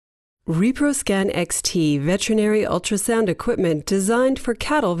Repro Scan Xt veterinary ultrasound equipment designed for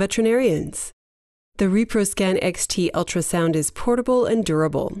cattle veterinarians. The Repro Scan Xt ultrasound is portable and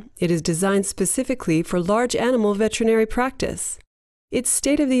durable. It is designed specifically for large animal veterinary practice. Its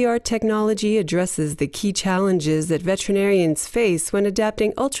state-of-the-art technology addresses the key challenges that veterinarians face when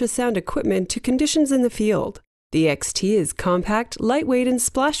adapting ultrasound equipment to conditions in the field. The Xt is compact, lightweight, and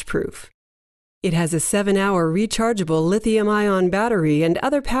splash-proof. It has a 7-hour rechargeable lithium-ion battery and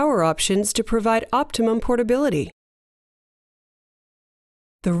other power options to provide optimum portability.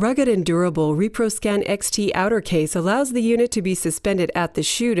 The rugged and durable ReproScan Xt outer case allows the unit to be suspended at the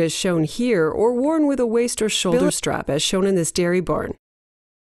chute as shown here or worn with a waist or shoulder strap as shown in this dairy barn.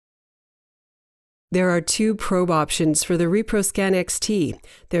 There are two probe options for the ReproScan Xt.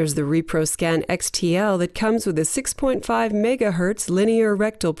 There's the ReproScan XTL that comes with a 6.5 MHz linear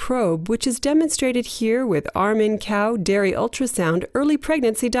rectal probe, which is demonstrated here with arm-in-cow dairy ultrasound early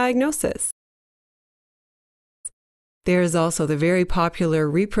pregnancy diagnosis. There is also the very popular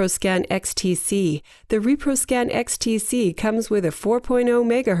ReproScan Xtc. The ReproScan Xtc comes with a 4.0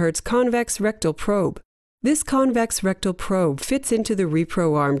 MHz convex rectal probe. This convex rectal probe fits into the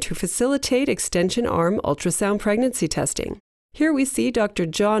Repro arm to facilitate extension arm ultrasound pregnancy testing. Here we see Dr.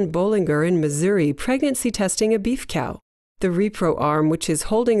 John Bollinger in Missouri pregnancy testing a beef cow. The Repro arm, which is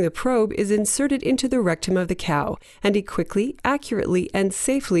holding the probe, is inserted into the rectum of the cow, and he quickly, accurately, and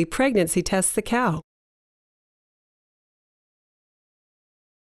safely pregnancy tests the cow.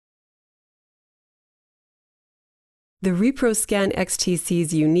 The ReproScan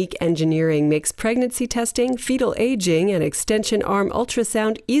Xtc's unique engineering makes pregnancy testing, fetal aging, and extension arm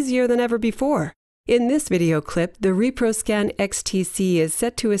ultrasound easier than ever before. In this video clip, the ReproScan Xtc is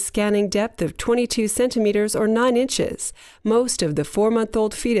set to a scanning depth of 22 centimeters or 9 inches. Most of the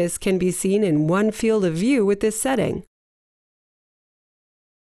 4-month-old fetus can be seen in one field of view with this setting.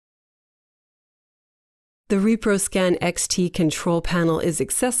 The ReproScan Xt control panel is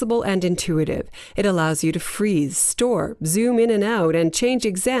accessible and intuitive. It allows you to freeze, store, zoom in and out, and change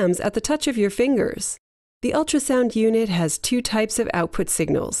exams at the touch of your fingers. The ultrasound unit has two types of output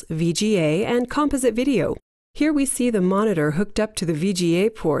signals, VGA and composite video. Here we see the monitor hooked up to the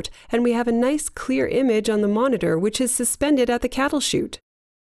VGA port, and we have a nice clear image on the monitor which is suspended at the cattle chute.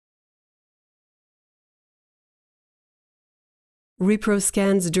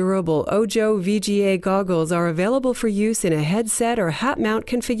 ReproScan's durable Ojo VGA goggles are available for use in a headset or hat mount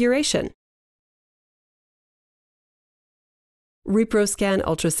configuration. ReproScan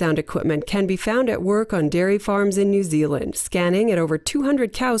ultrasound equipment can be found at work on dairy farms in New Zealand, scanning at over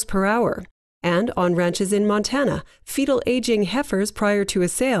 200 cows per hour, and on ranches in Montana, fetal aging heifers prior to a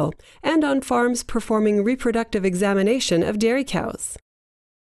sale, and on farms performing reproductive examination of dairy cows.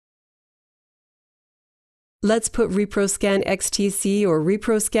 Let's put ReproScan Xtc or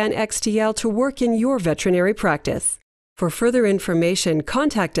ReproScan XTL to work in your veterinary practice. For further information,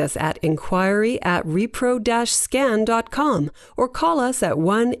 contact us at inquiry@repro-scan.com or call us at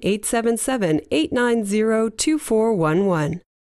 1-877-890-2411.